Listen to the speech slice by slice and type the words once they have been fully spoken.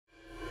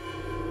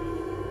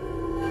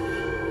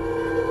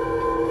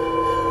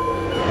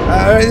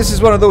Alright, this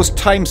is one of those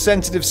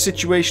time-sensitive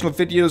situational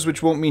videos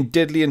which won't mean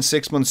diddly in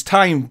 6 months'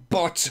 time,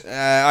 but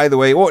either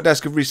way,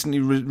 Autodesk have recently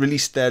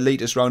released their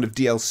latest round of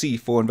DLC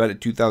for Inventor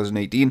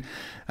 2018.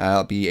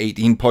 It'll be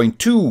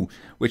 18.2,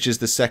 which is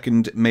the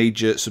second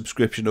major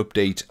subscription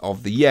update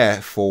of the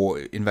year for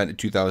Inventor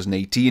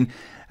 2018.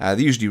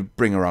 They usually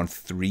bring around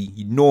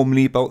 3,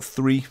 normally about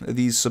 3 of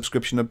these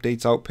subscription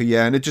updates out per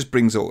year, and it just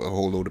brings out a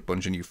whole load of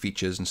bunch of new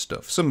features and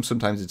stuff.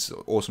 Sometimes it's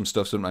awesome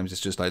stuff, sometimes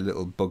it's just like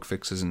little bug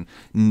fixes and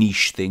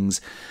niche things.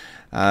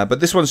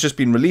 But this one's just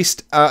been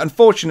released.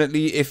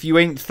 Unfortunately, if you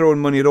ain't throwing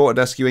money at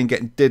Autodesk, you ain't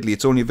getting diddly.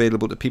 It's only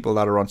available to people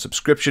that are on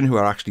subscription, who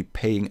are actually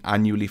paying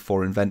annually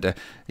for Inventor.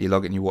 You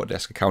log in your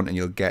Autodesk account and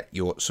you'll get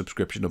your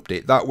subscription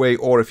update that way,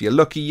 or if you're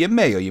lucky, you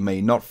may or you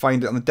may not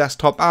find it on the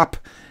desktop app.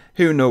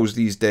 Who knows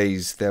these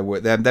days? Their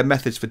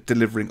methods for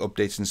delivering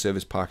updates and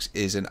service packs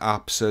is an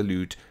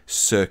absolute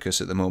circus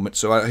at the moment.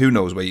 So who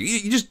knows where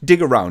you just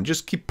dig around,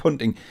 just keep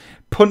punting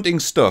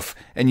stuff,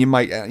 and you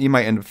might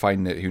end up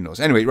finding it. Who knows?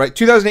 Anyway, right,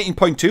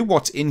 2018.2.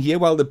 What's in here?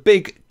 Well, the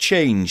big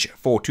change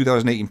for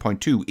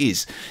 2018.2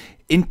 is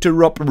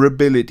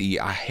interoperability.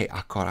 I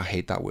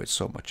hate that word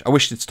so much. I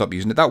wish they'd stop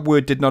using it. That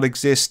word did not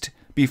exist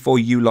before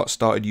you lot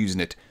started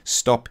using it.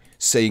 Stop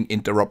saying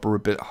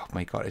interoperability. Oh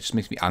my god, it just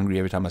makes me angry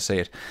every time I say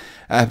it.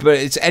 But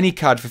it's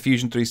AnyCAD for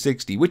Fusion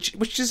 360,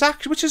 which is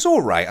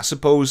all right, I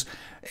suppose.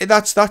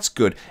 That's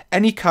good.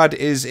 AnyCAD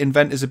is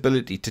Inventor's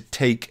ability to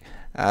take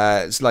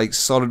it's like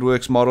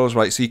SolidWorks models,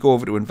 right? So you go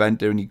over to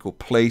Inventor and you go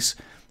place,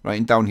 right?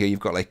 And down here you've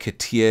got like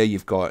CATIA,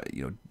 you've got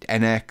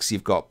NX,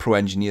 you've got Pro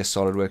Engineer,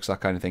 SolidWorks,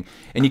 that kind of thing,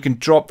 and you can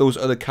drop those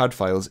other CAD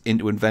files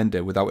into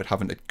Inventor without it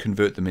having to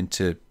convert them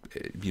into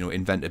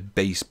Inventor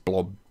base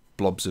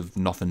blobs of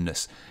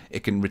nothingness.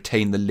 It can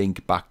retain the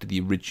link back to the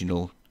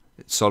original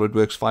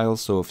SolidWorks file.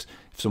 So if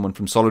someone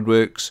from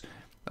SolidWorks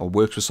or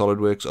works with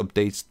SolidWorks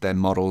updates their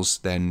models,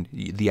 then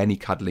the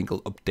AnyCAD link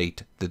will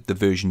update the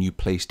version you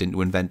placed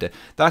into Inventor.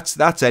 That's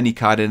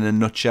AnyCAD in a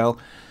nutshell.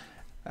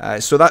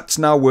 So that's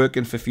now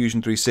working for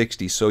Fusion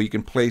 360. So you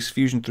can place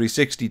Fusion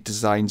 360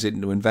 designs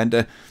into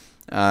Inventor,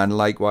 and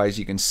likewise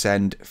you can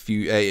send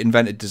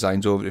Inventor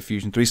designs over to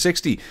Fusion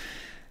 360.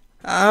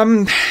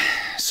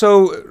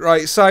 So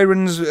right,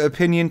 Siren's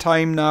opinion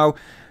time now.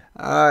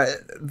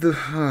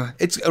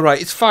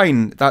 It's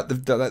fine that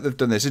they've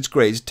done this. It's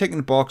great. It's ticking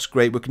the box.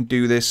 Great, we can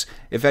do this.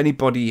 If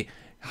anybody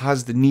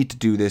has the need to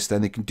do this,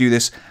 then they can do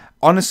this.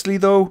 Honestly,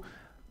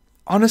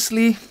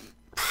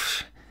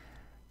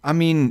 I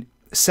mean,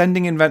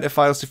 sending Inventor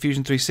files to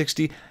Fusion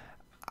 360,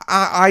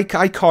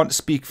 I can't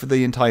speak for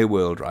the entire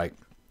world, right?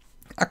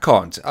 I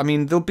can't. I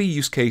mean, there'll be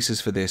use cases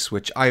for this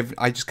which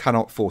I just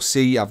cannot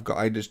foresee.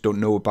 I just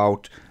don't know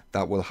about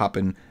that will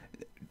happen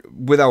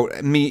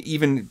without me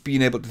even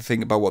being able to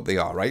think about what they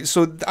are, right?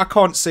 So I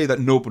can't say that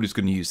nobody's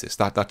going to use this.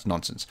 That's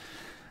nonsense.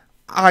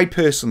 I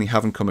personally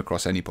haven't come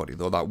across anybody,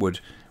 though, that would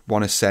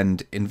want to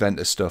send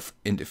Inventor stuff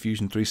into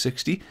Fusion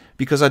 360,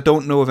 because I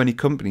don't know of any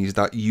companies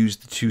that use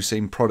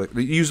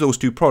those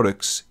two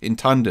products in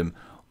tandem,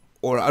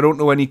 or I don't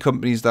know any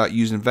companies that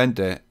use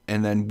Inventor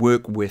and then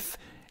work with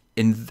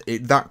in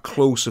that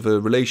close of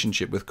a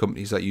relationship with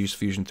companies that use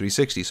Fusion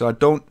 360. So I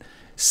don't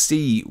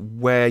see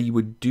where you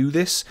would do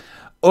this,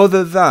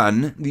 other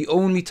than the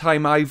only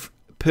time I've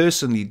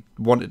personally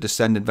wanted to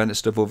send Inventor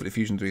stuff over to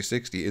Fusion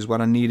 360 is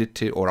when I needed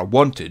to, or I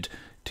wanted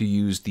to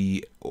use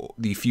the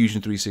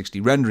Fusion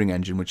 360 rendering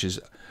engine, which is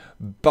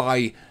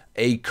by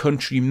a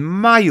country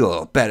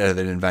mile better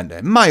than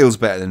Inventor, miles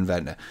better than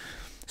Inventor.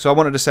 So I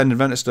wanted to send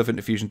Inventor stuff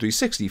into Fusion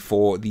 360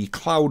 for the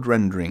cloud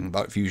rendering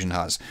that Fusion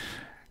has.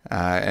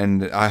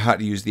 And I had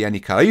to use the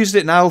AnyCAD. I used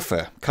it in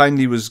alpha.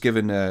 Kindly was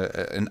given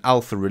an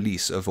alpha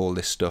release of all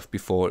this stuff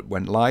before it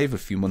went live a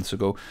few months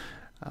ago,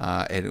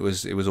 and it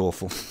was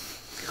awful.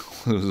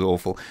 It was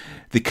awful.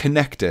 The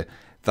connector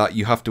that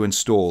you have to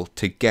install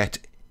to get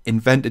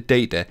Inventor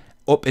data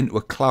up into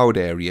a cloud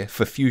area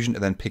for Fusion to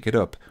then pick it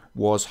up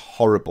was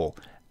horrible,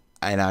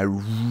 and I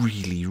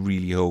really,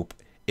 really hope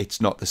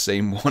it's not the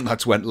same one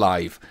that's went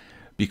live,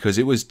 because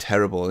it was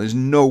terrible. There's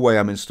no way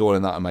I'm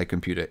installing that on my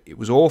computer. It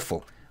was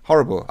awful.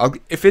 Horrible.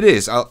 If it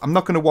is, I'm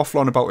not going to waffle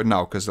on about it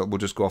now, because we'll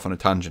just go off on a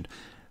tangent.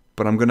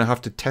 But I'm going to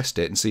have to test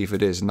it and see if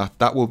it is. And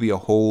that will be a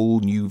whole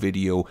new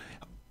video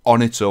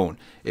on its own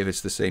if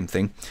it's the same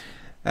thing.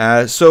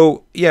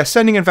 So, yeah,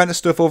 sending Inventor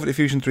stuff over to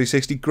Fusion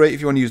 360, great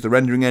if you want to use the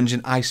rendering engine.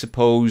 I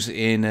suppose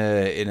in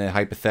a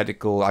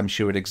hypothetical, I'm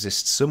sure it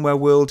exists somewhere,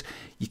 world,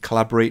 you're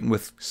collaborating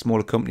with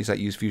smaller companies that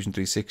use Fusion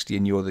 360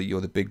 and you're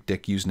the big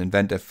dick using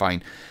Inventor,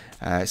 fine.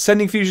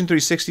 Sending Fusion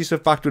 360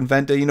 stuff back to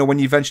Inventor, when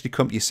you eventually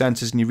come to your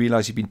senses and you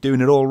realise you've been doing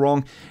it all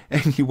wrong,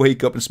 and you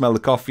wake up and smell the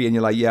coffee and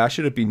you're like, yeah, I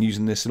should have been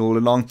using this all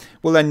along.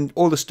 Well, then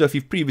all the stuff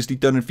you've previously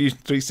done in Fusion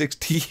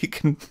 360, you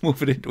can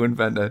move it into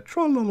Inventor.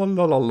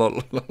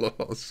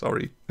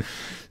 Sorry.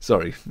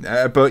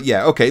 But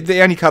yeah, okay, the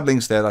AnyCAD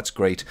link's there, that's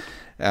great.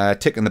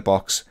 Tick in the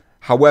box.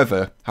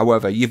 However,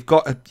 you've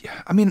got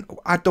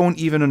I don't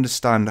even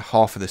understand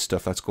half of the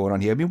stuff that's going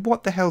on here. I mean,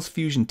 what the hell's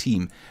Fusion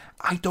Team?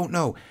 I don't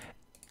know.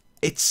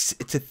 It's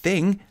a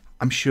thing.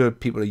 I'm sure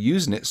people are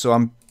using it, so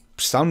I'm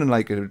sounding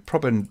like a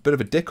proper bit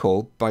of a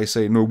dickhole by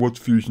saying, "No, what's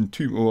Fusion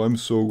Team? Oh, I'm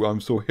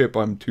so hip.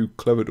 I'm too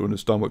clever to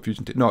understand what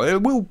Fusion Team." No,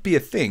 it will be a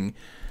thing,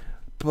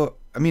 but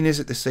I mean, is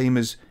it the same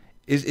as?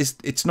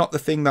 It's not the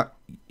thing that,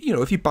 you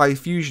know, if you buy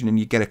Fusion and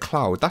you get a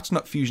cloud, that's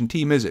not Fusion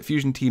Team, is it?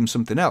 Fusion Team's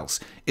something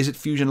else. Is it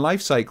Fusion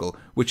Lifecycle,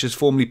 which is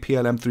formerly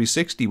PLM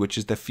 360, which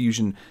is the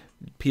Fusion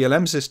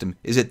PLM system?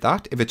 Is it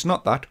that? If it's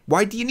not that,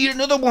 why do you need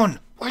another one?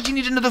 Why do you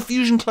need another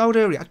Fusion Cloud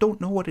area? I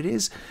don't know what it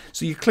is.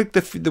 So you click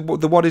the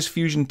what is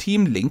Fusion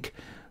Team link,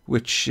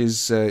 which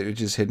is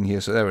hidden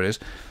here. So there it is,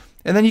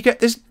 and then you get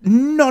this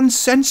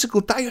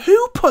nonsensical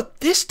who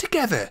put this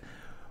together?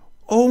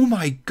 Oh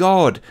my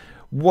God.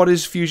 What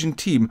is Fusion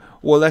Team?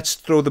 Well, let's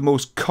throw the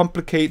most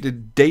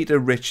complicated,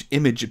 data-rich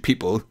image at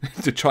people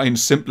to try and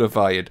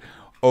simplify it.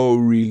 Oh,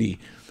 really?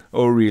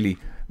 Oh, really?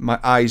 My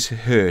eyes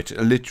hurt.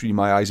 Literally,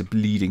 my eyes are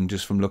bleeding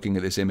just from looking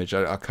at this image.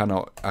 I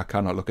cannot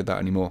look at that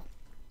anymore.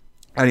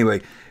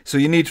 Anyway, so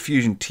you need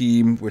Fusion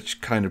Team,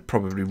 which kind of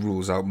probably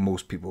rules out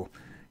most people.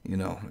 You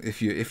know,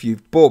 if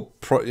you've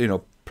bought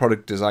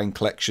product design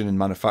collection and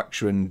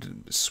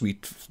manufacturing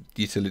suite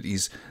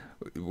utilities,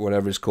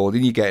 whatever it's called,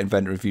 and you get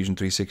Inventor and Fusion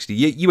 360,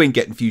 you ain't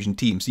getting Fusion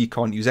Team, so you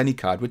can't use any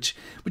card, which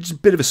is a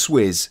bit of a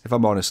swizz, if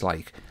I'm honest.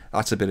 Like,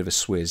 that's a bit of a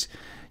swizz.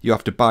 You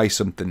have to buy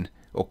something,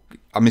 or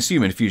I'm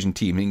assuming Fusion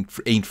Team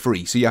ain't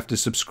free, so you have to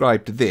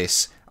subscribe to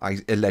this,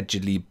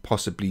 allegedly,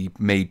 possibly,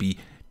 maybe,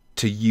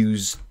 to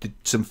use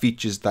some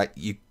features that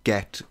you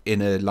get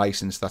in a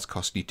license that's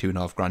costing you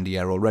 $2,500 a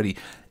year already.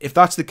 If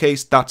that's the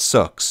case, that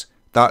sucks.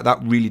 That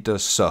really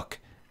does suck.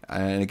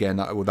 And again,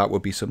 that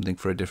would be something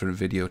for a different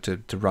video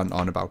to rant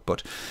on about.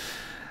 But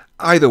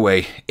either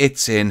way,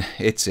 it's in.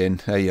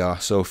 There you are.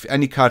 So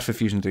any card for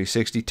Fusion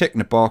 360, tick in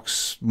the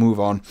box, move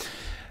on.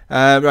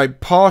 Right,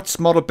 parts,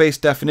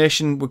 model-based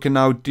definition. We can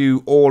now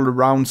do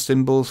all-around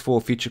symbols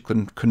for feature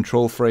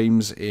control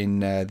frames in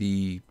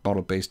the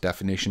model-based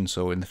definition.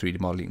 So in the 3D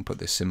model, you can put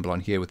this symbol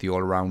on here with the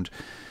all-around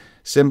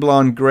symbol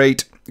on.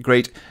 Great.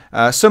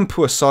 Some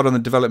poor sod on the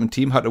development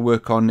team had to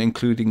work on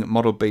including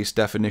model-based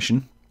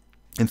definition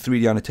and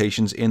 3D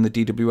annotations in the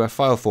DWF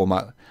file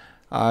format.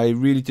 I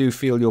really do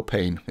feel your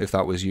pain if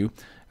that was you.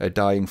 A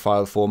dying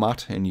file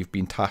format, and you've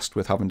been tasked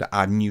with having to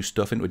add new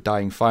stuff into a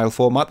dying file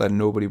format that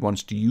nobody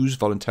wants to use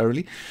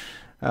voluntarily.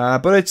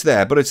 But it's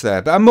there.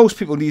 But most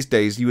people these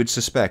days, you would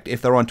suspect,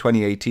 if they're on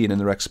 2018 and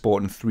they're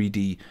exporting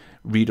 3D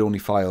read-only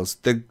files,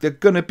 they're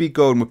going to be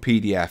going with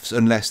PDFs,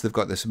 unless they've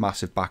got this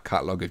massive back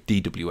catalogue of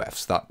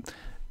DWFs that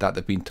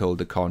they've been told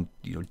they can't,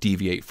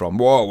 deviate from.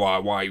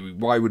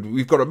 Why would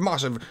we've got a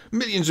massive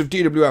millions of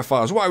DWF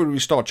files? Why would we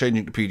start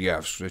changing to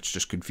PDFs? It's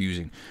just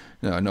confusing.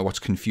 No, what's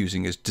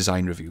confusing is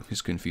design review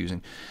is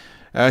confusing.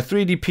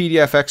 3D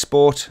PDF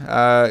export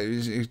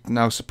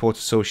now supports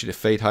associative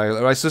fade high.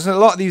 Right, so there's a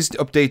lot of these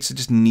updates are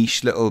just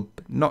niche little,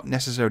 not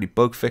necessarily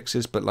bug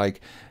fixes, but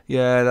like,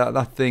 yeah,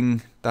 that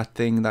thing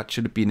that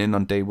should have been in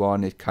on day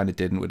one, it kind of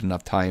didn't. We didn't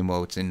have time.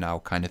 Well, it's in now,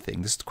 kind of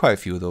thing. There's quite a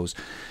few of those.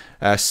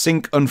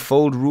 Sync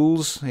unfold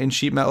rules in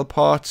sheet metal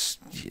parts.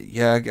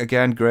 Yeah,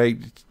 again,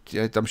 great.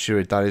 I'm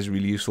sure that is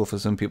really useful for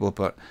some people,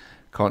 but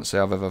can't say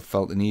I've ever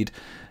felt the need.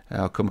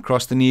 I'll come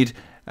across the need.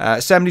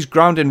 Assembly's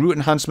ground and root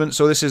enhancement.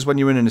 So this is when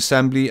you're in an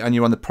assembly and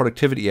you're on the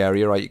productivity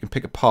area, right? You can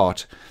pick a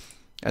part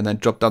and then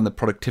drop down the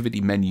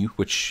productivity menu,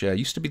 which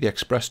used to be the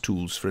Express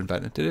Tools for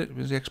Inventor. Did it?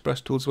 Was the Express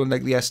Tools one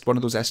like one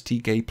of those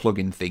STK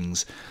plugin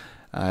things?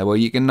 Where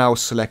you can now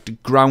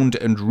select ground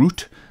and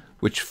root,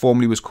 which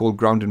formerly was called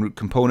ground and root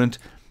component,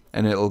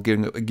 and it'll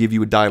give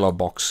you a dialog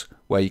box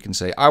where you can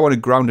say, I want to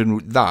ground and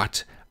root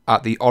that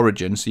at the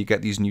origin. So you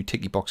get these new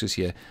ticky boxes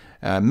here.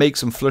 Make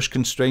some flush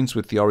constraints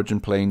with the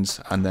origin planes,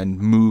 and then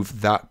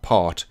move that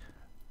part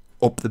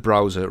up the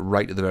browser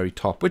right at the very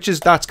top,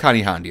 that's kind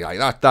of handy.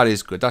 Like that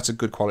is good. That's a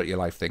good quality of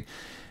life thing.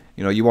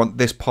 You want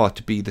this part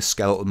to be the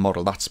skeletal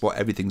model. That's what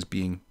everything's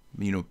being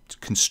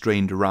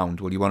constrained around.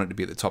 Well, you want it to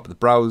be at the top of the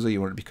browser.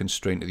 You want it to be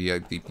constrained to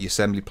the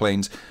assembly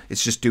planes.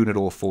 It's just doing it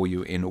all for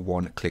you in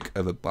one click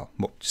of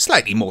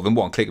slightly more than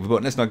one click of a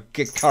button. Let's not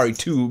get carried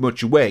too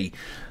much away,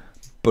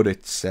 but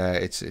it's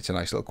a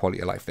nice little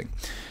quality of life thing.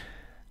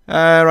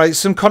 Right,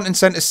 some content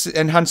center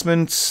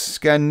enhancements.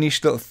 Again,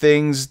 niche little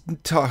things.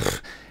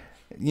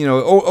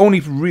 Only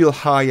real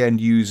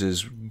high-end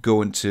users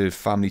go into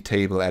family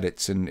table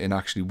edits and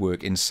actually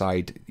work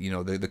inside,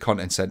 the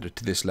content center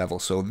to this level.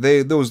 So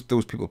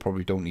those people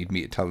probably don't need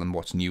me to tell them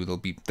what's new.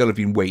 They'll have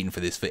been waiting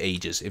for this for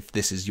ages. If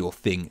this is your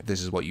thing, if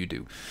this is what you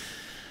do.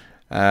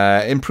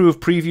 Improved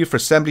preview for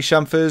assembly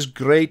chamfers.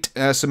 Great.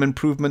 Some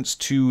improvements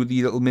to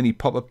the little mini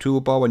pop-up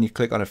toolbar when you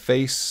click on a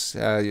face.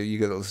 You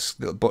get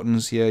little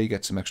buttons here. You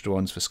get some extra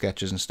ones for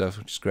sketches and stuff,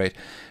 which is great.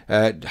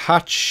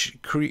 Hatch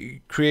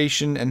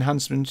creation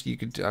enhancement. You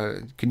could.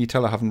 Can you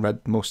tell I haven't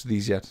read most of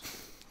these yet?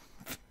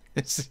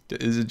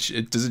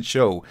 It doesn't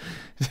show.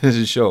 It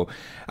doesn't show.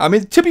 I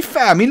mean, to be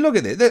fair, look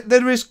at it.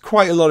 There is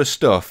quite a lot of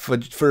stuff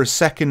for a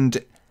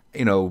second,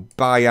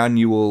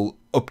 biannual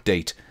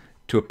update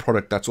to a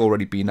product that's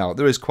already been out.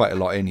 There is quite a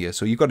lot in here,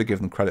 so you've got to give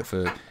them credit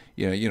for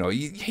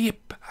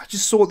I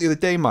just saw it the other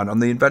day, man, on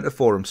the Inventor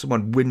forum,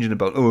 someone whinging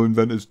about, oh,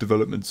 Inventor's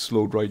development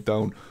slowed right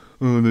down.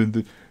 Oh,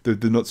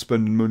 they're not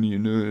spending money,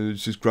 and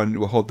it's just grinding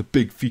to a halt. The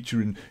big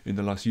feature in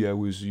the last year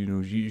was,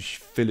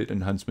 fillet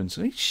enhancements.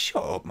 Like,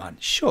 shut up, man,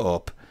 shut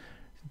up.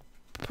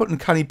 Putting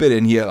canny bit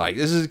in here, like,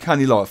 this is a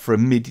canny lot for a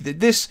mid.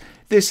 This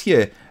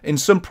here, in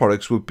some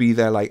products, would be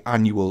their, like,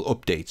 annual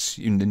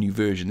updates in the new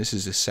version. This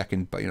is a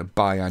second,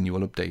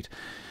 biannual update.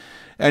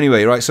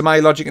 Anyway, right, so my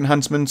logic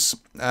enhancements,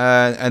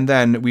 and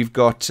then we've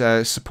got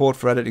support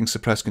for editing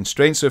suppressed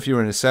constraints. So if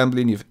you're in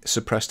assembly and you've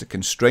suppressed a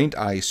constraint,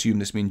 I assume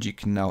this means you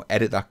can now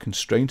edit that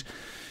constraint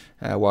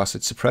whilst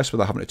it's suppressed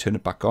without having to turn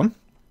it back on,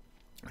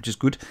 which is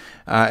good.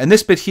 And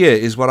this bit here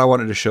is what I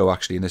wanted to show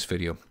actually in this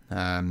video.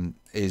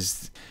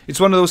 It's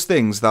one of those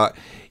things that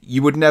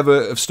you would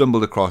never have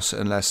stumbled across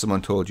unless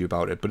someone told you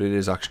about it, but it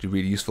is actually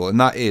really useful. And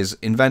that is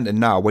Inventor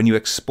now, when you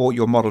export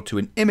your model to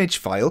an image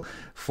file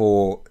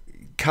for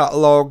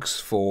catalogs,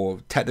 for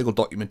technical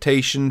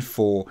documentation,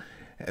 for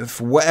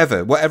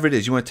whatever it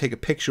is, you want to take a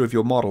picture of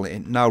your model,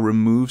 it now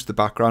removes the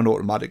background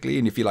automatically.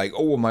 And if you're like,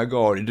 oh my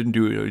god, it didn't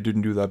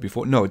do that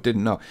before, no, it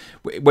didn't. No,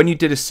 when you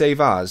did a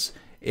save as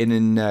in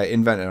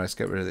Inventor, let's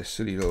get rid of this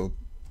silly little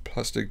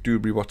plastic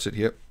doobry, what's it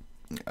here,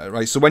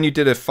 right? So when you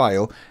did a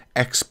file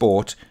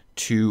export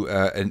to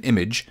an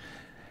image,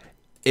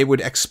 it would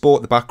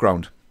export the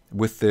background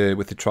with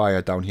the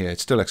triad down here. It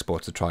still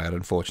exports the triad,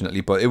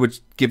 unfortunately, but it would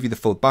give you the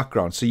full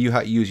background. So you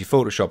had to use your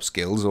Photoshop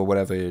skills or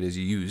whatever it is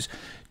you use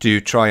to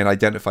try and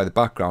identify the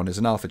background as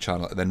an alpha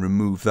channel, and then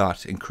remove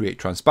that and create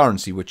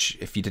transparency, which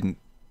if you didn't,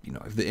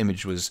 if the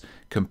image was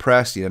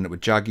compressed, you end up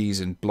with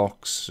jaggies and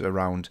blocks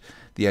around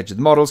the edge of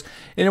the models,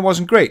 and it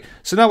wasn't great.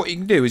 So now what you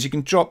can do is you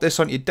can drop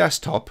this onto your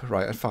desktop,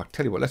 right? In fact,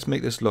 tell you what, let's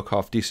make this look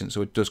half decent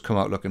so it does come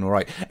out looking all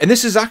right. And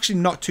this is actually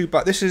not too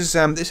bad. This is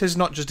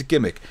not just a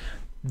gimmick.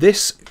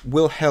 This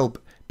will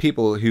help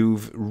people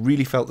who've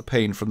really felt the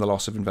pain from the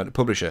loss of Inventor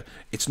Publisher.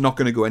 It's not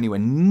going to go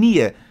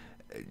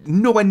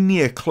nowhere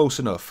near close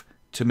enough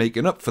to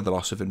making up for the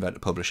loss of Inventor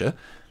Publisher,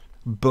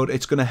 but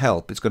it's going to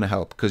help. It's going to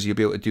help because you'll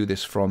be able to do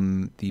this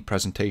from the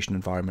presentation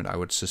environment, I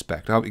would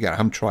suspect. Again, I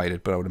haven't tried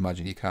it, but I would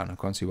imagine you can. I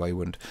can't see why you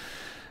wouldn't.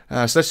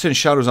 So let's turn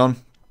shadows on,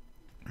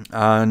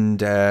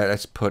 and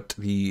let's put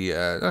the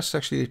let's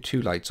actually leave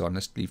 2 lights on.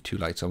 Let's leave 2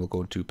 lights on. We'll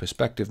go into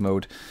perspective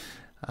mode.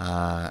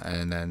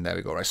 And then there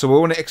we go. Right, so we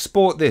want to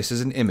export this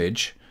as an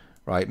image,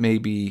 right?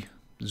 Maybe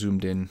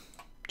zoomed in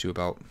to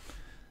about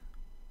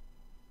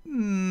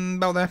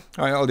there.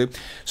 All right, I'll do.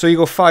 So you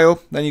go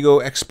File, then you go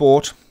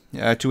Export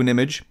to an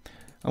image.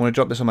 I'm going to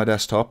drop this on my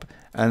desktop,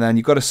 and then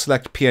you've got to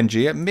select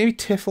PNG. Maybe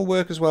TIFF will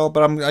work as well,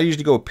 but I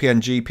usually go with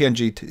PNG.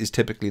 PNG is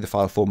typically the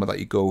file format that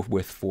you go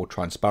with for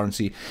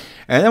transparency.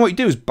 And then what you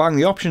do is bang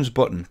the Options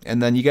button,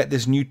 and then you get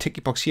this new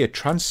ticky box here,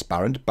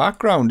 Transparent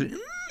Background.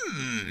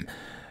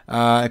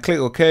 Click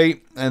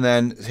OK, and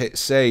then hit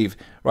Save.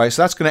 Right,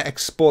 so that's going to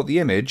export the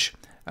image,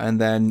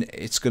 and then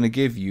it's going to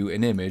give you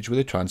an image with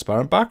a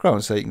transparent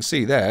background. So you can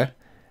see there,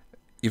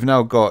 you've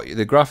now got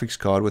the graphics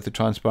card with the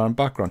transparent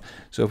background.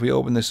 So if we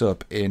open this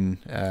up in,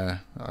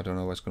 I don't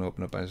know what's going to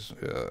open up as,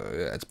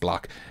 it's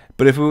black.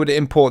 But if we were to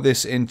import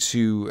this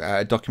into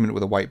a document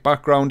with a white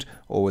background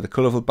or with a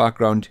colourful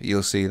background,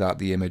 you'll see that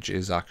the image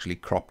is actually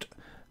cropped,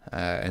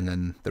 and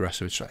then the rest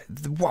of it's right.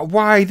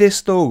 Why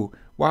this though?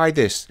 Why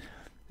this?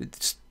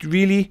 It's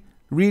really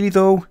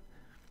though.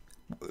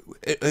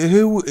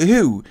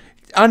 Who?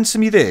 Answer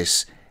me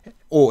this,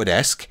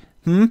 Autodesk.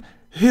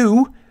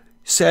 Who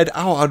said,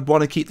 oh, I'd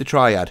want to keep the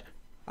triad?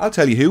 I'll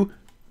tell you who.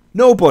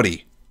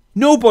 Nobody.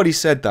 Nobody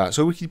said that.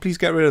 So we can please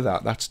get rid of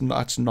that. That's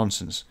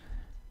nonsense.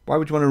 Why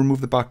would you want to remove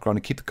the background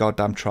and keep the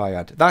goddamn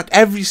triad? That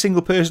every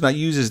single person that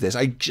uses this,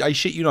 I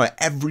shit you not,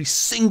 every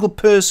single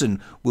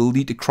person will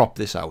need to crop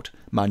this out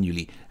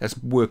manually. That's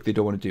work they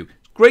don't want to do.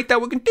 Great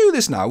that we can do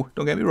this now,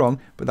 don't get me wrong,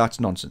 but that's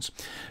nonsense.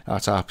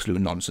 That's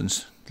absolute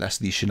nonsense. Less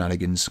of these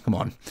shenanigans. Come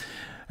on.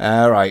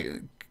 Right.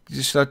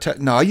 Just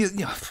no,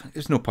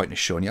 there's no point in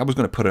showing you. I was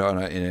going to put it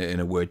on in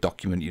a Word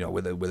document,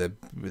 with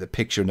a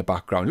picture in the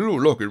background. Oh,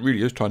 look, it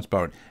really is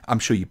transparent. I'm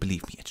sure you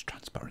believe me, it's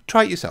transparent.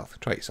 Try it yourself.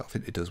 Try it yourself.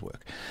 It does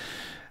work.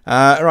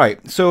 Right,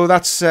 so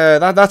that's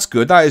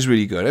good. That is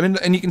really good. I mean,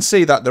 and you can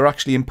see that they're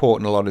actually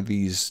importing a lot of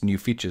these new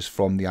features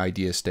from the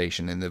Idea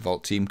Station, and the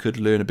Vault team could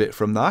learn a bit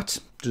from that.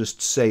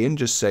 Just saying.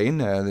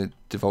 The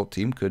Vault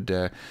team could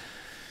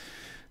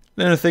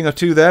learn a thing or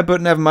two there,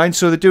 but never mind.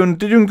 So they're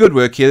doing good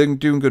work here. They're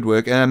doing good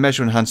work.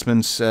 Measure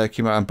enhancements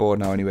came out on board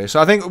now anyway.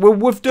 So I think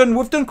we've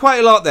done quite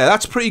a lot there.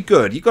 That's pretty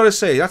good. You've got to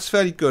say that's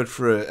fairly good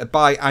for a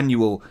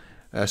biannual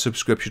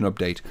subscription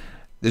update.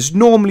 There's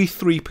normally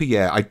 3 per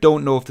year. I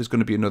don't know if there's going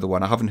to be another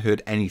one. I haven't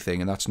heard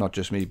anything, and that's not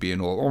just me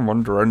being all, I'm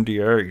under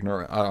NDA.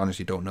 I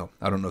honestly don't know.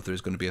 I don't know if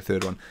there's going to be a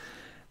third one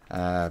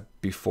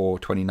before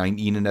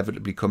 2019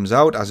 inevitably comes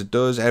out, as it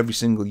does every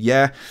single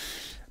year.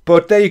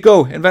 But there you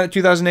go.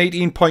 Inventor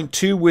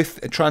 2018.2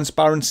 with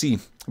transparency,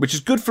 which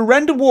is good for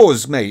render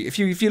wars, mate. If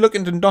you're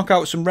looking to knock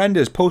out some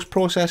renders,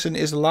 post-processing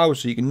is allowed,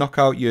 so you can knock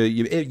out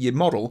your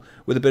model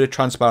with a bit of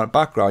transparent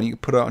background. You can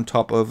put it on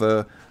top of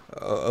a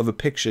of a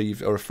picture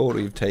or a photo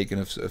you've taken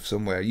of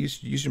somewhere.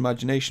 Use your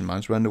imagination, man.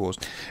 It's render wars.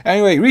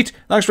 Anyway, Reet,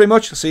 thanks very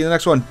much. I'll see you in the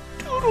next one.